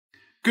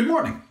Good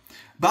morning.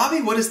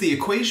 Bobby, what is the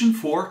equation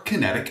for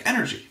kinetic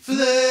energy?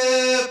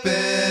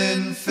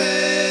 Flippin'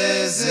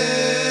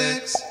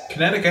 physics.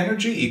 Kinetic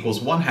energy equals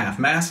 1/2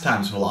 mass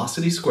times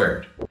velocity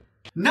squared.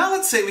 Now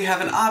let's say we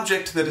have an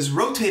object that is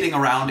rotating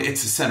around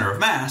its center of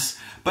mass,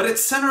 but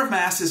its center of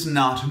mass is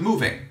not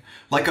moving,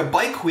 like a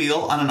bike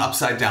wheel on an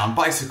upside-down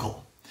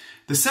bicycle.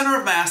 The center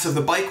of mass of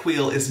the bike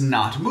wheel is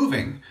not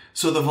moving,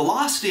 so the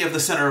velocity of the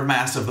center of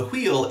mass of the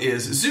wheel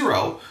is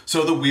 0,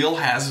 so the wheel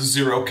has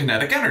 0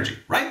 kinetic energy,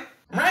 right?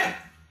 Right.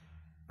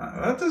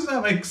 That does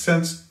not make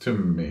sense to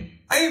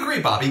me. I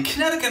agree, Bobby.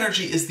 Kinetic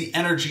energy is the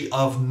energy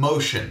of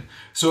motion.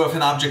 So if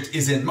an object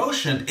is in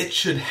motion, it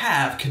should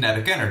have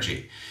kinetic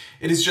energy.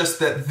 It is just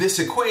that this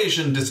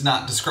equation does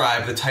not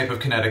describe the type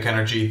of kinetic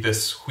energy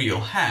this wheel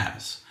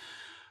has.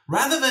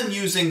 Rather than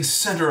using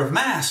center of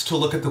mass to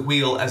look at the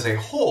wheel as a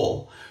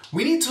whole,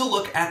 we need to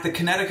look at the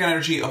kinetic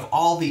energy of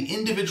all the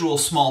individual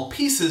small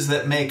pieces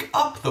that make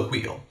up the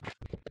wheel.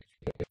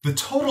 The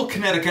total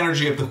kinetic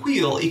energy of the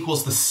wheel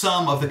equals the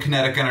sum of the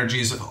kinetic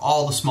energies of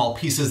all the small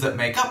pieces that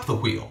make up the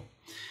wheel.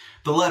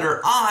 The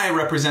letter I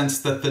represents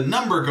that the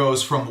number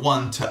goes from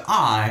 1 to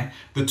I,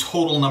 the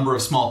total number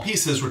of small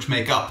pieces which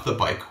make up the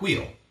bike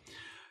wheel.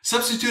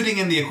 Substituting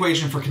in the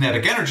equation for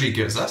kinetic energy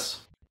gives us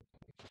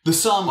the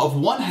sum of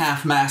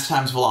 1/2 mass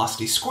times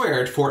velocity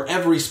squared for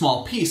every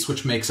small piece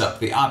which makes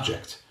up the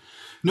object.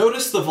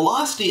 Notice the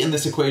velocity in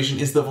this equation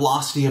is the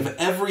velocity of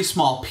every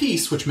small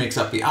piece which makes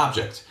up the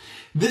object.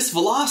 This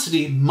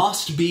velocity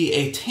must be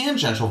a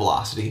tangential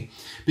velocity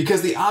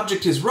because the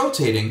object is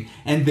rotating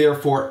and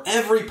therefore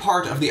every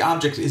part of the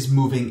object is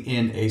moving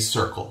in a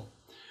circle.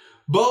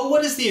 Bo,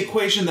 what is the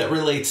equation that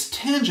relates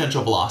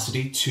tangential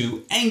velocity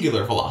to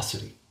angular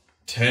velocity?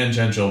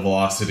 Tangential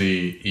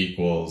velocity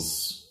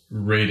equals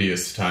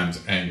radius times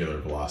angular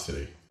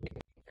velocity.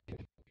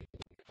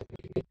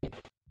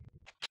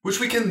 Which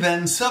we can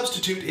then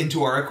substitute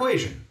into our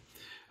equation.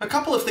 A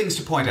couple of things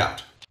to point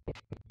out.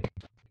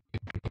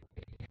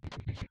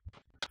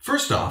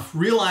 First off,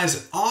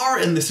 realize r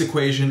in this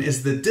equation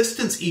is the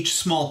distance each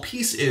small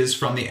piece is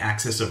from the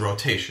axis of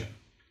rotation.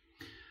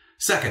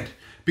 Second,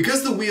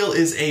 because the wheel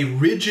is a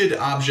rigid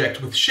object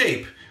with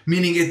shape,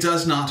 meaning it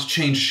does not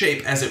change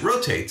shape as it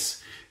rotates,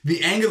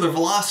 the angular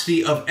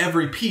velocity of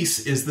every piece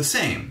is the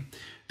same.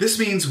 This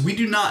means we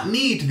do not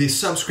need the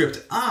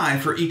subscript I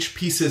for each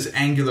piece's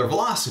angular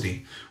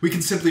velocity. We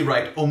can simply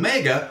write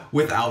omega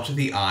without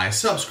the I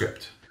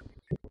subscript.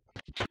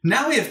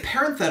 Now we have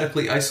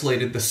parenthetically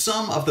isolated the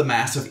sum of the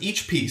mass of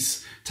each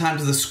piece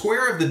times the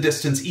square of the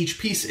distance each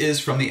piece is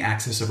from the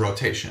axis of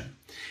rotation.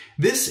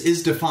 This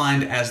is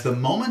defined as the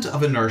moment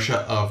of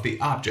inertia of the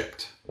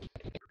object.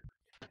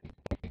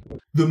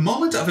 The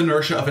moment of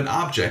inertia of an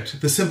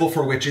object, the symbol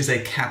for which is a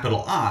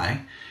capital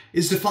I,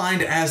 is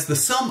defined as the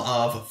sum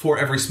of, for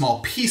every small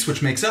piece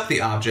which makes up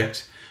the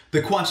object,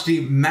 the quantity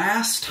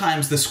mass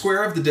times the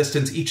square of the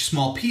distance each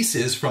small piece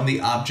is from the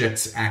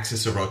object's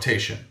axis of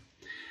rotation.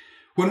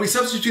 When we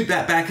substitute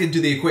that back into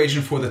the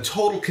equation for the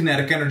total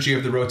kinetic energy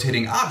of the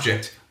rotating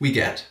object, we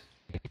get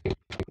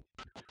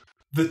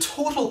the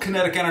total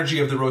kinetic energy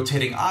of the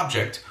rotating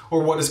object,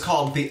 or what is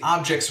called the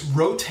object's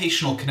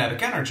rotational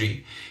kinetic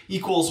energy,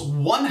 equals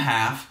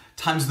 1/2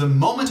 times the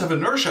moment of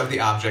inertia of the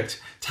object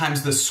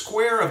times the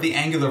square of the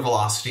angular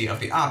velocity of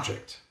the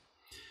object.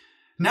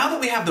 Now that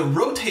we have the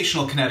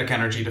rotational kinetic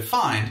energy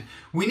defined,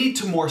 we need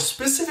to more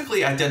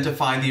specifically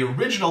identify the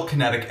original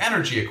kinetic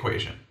energy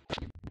equation.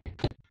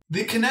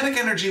 The kinetic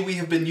energy we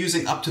have been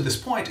using up to this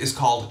point is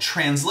called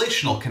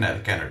translational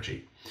kinetic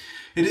energy.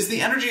 It is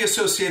the energy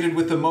associated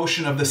with the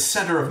motion of the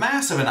center of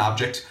mass of an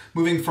object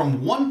moving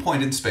from one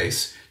point in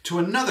space to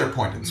another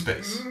point in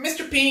space.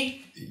 Mr.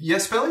 P.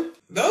 Yes, Billy?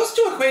 Those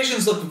two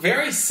equations look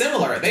very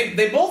similar.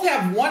 They both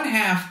have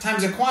 1/2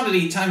 times a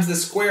quantity times the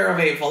square of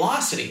a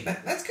velocity.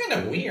 That's kind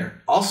of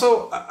weird.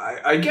 Also,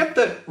 I get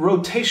that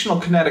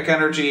rotational kinetic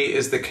energy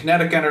is the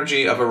kinetic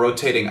energy of a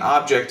rotating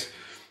object,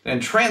 and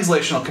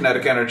translational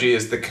kinetic energy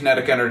is the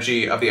kinetic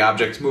energy of the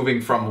object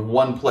moving from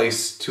one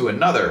place to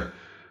another.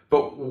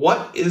 But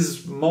what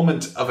is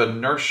moment of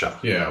inertia?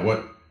 Yeah,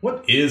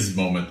 what is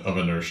moment of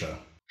inertia?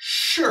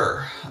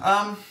 Sure.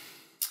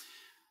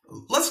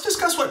 Let's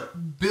discuss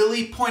what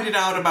Billy pointed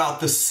out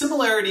about the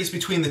similarities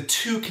between the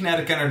two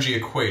kinetic energy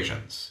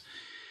equations.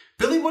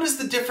 Billy, what is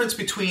the difference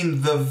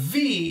between the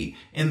V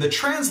in the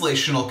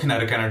translational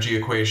kinetic energy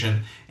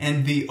equation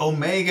and the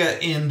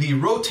omega in the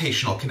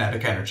rotational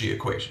kinetic energy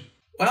equation?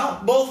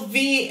 Well, both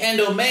v and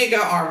omega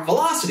are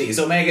velocities.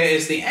 Omega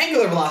is the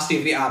angular velocity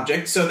of the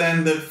object, so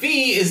then the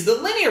v is the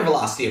linear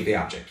velocity of the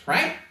object,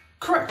 right?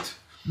 Correct.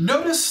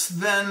 Notice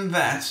then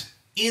that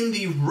in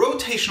the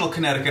rotational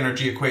kinetic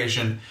energy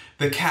equation,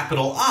 the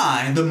capital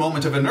I, the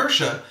moment of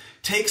inertia,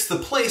 takes the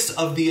place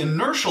of the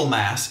inertial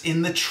mass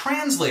in the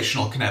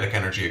translational kinetic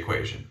energy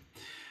equation.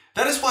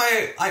 That is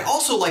why I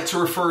also like to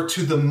refer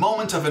to the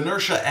moment of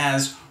inertia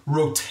as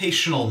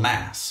rotational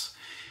mass.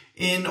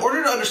 In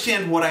order to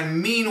understand what I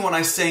mean when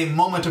I say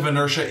moment of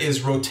inertia is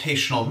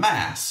rotational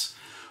mass,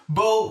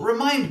 Bo,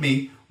 remind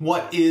me,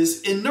 what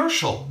is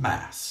inertial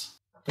mass?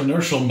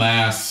 Inertial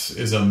mass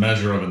is a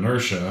measure of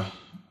inertia.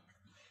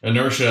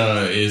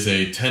 Inertia is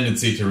a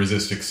tendency to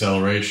resist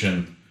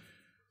acceleration.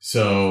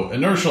 So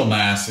inertial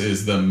mass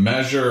is the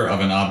measure of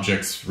an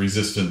object's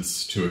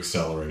resistance to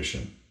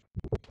acceleration.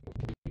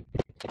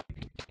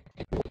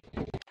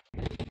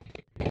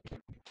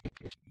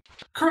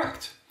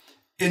 Correct.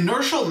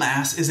 Inertial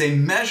mass is a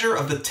measure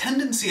of the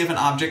tendency of an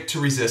object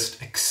to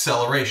resist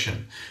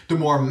acceleration. The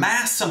more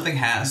mass something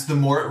has, the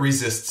more it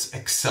resists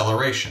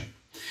acceleration.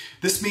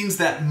 This means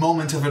that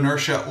moment of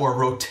inertia, or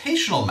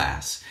rotational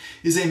mass,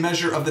 is a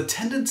measure of the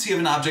tendency of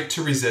an object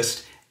to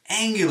resist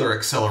angular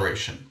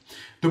acceleration.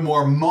 The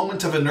more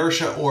moment of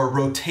inertia or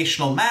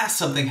rotational mass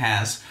something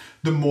has,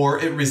 the more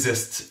it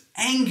resists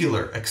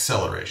angular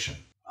acceleration.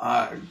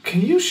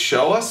 Can you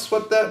show us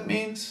what that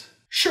means?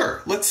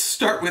 Sure, let's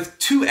start with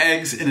 2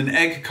 eggs in an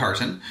egg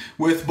carton,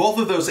 with both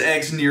of those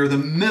eggs near the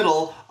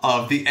middle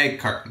of the egg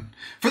carton.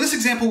 For this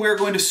example, we are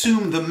going to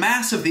assume the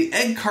mass of the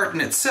egg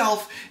carton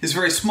itself is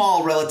very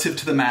small relative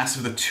to the mass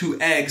of the 2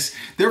 eggs.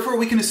 Therefore,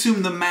 we can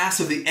assume the mass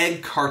of the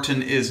egg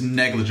carton is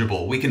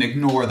negligible. We can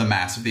ignore the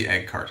mass of the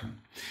egg carton.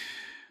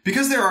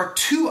 Because there are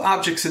 2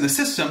 objects in the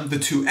system, the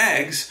 2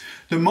 eggs,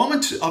 the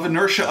moment of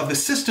inertia of the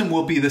system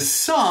will be the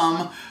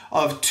sum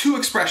of 2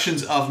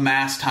 expressions of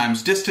mass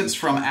times distance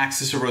from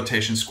axis of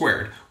rotation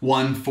squared,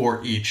 1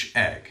 for each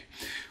egg.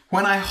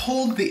 When I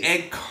hold the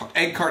egg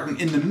carton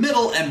in the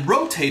middle and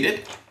rotate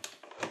it,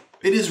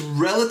 it is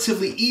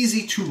relatively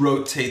easy to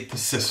rotate the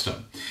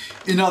system.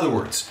 In other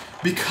words,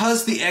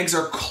 because the eggs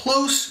are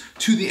close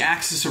to the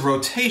axis of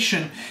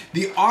rotation,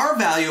 the R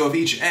value of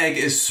each egg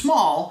is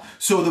small,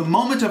 so the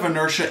moment of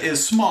inertia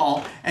is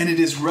small, and it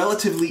is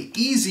relatively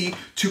easy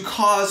to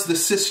cause the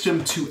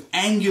system to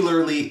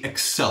angularly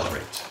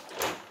accelerate.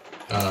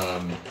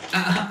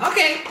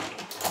 Okay.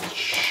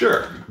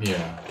 Sure.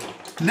 Yeah.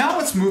 Now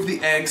let's move the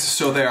eggs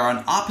so they are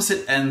on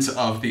opposite ends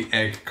of the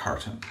egg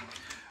carton.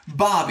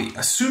 Bobby,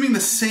 assuming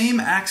the same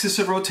axis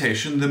of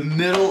rotation, the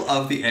middle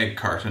of the egg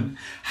carton,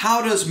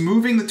 how does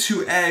moving the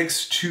 2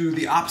 eggs to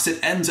the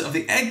opposite ends of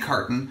the egg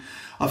carton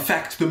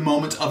affect the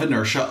moment of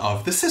inertia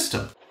of the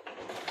system?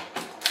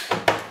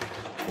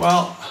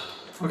 Well,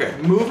 okay,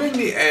 moving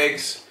the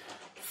eggs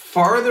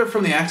farther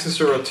from the axis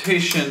of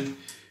rotation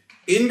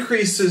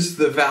increases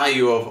the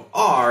value of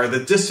R, the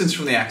distance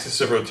from the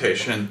axis of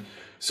rotation,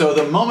 so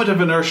the moment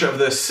of inertia of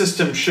the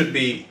system should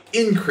be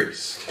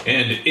increased.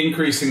 And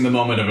increasing the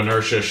moment of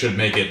inertia should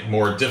make it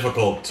more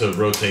difficult to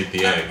rotate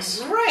the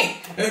eggs. Right.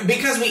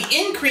 Because we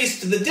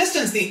increased the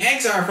distance the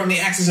eggs are from the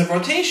axis of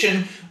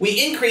rotation,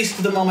 we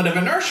increased the moment of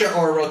inertia,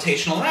 or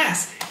rotational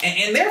mass.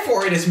 And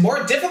therefore, it is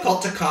more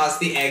difficult to cause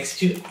the eggs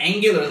to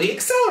angularly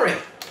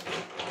accelerate.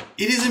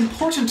 It is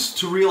important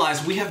to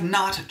realize we have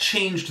not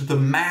changed the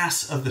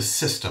mass of the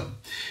system.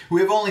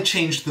 We have only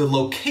changed the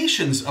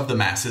locations of the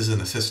masses in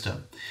the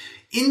system.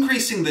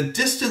 Increasing the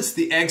distance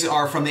the eggs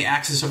are from the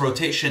axis of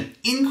rotation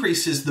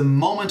increases the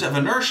moment of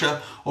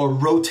inertia, or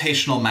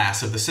rotational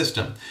mass of the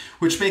system,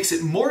 which makes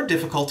it more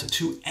difficult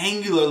to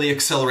angularly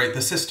accelerate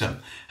the system.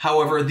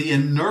 However, the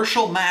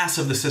inertial mass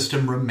of the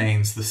system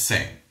remains the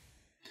same.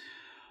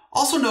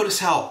 Also notice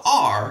how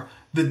R,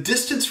 the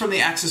distance from the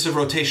axis of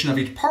rotation of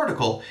each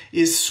particle,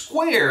 is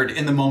squared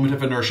in the moment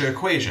of inertia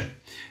equation.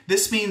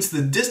 This means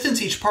the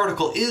distance each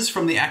particle is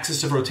from the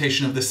axis of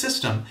rotation of the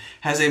system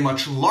has a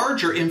much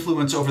larger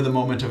influence over the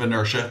moment of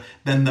inertia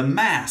than the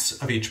mass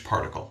of each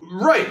particle.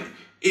 Right.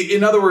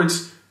 In other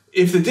words,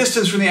 if the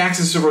distance from the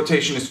axis of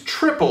rotation is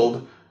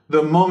tripled,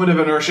 the moment of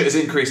inertia is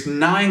increased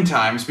 9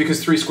 times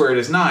because 3 squared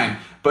is 9,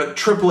 but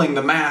tripling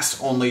the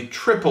mass only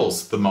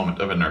triples the moment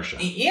of inertia.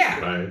 Yeah.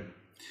 Right.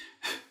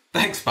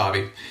 Thanks,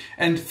 Bobby.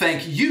 And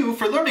thank you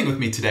for learning with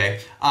me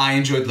today. I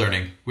enjoyed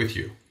learning with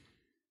you.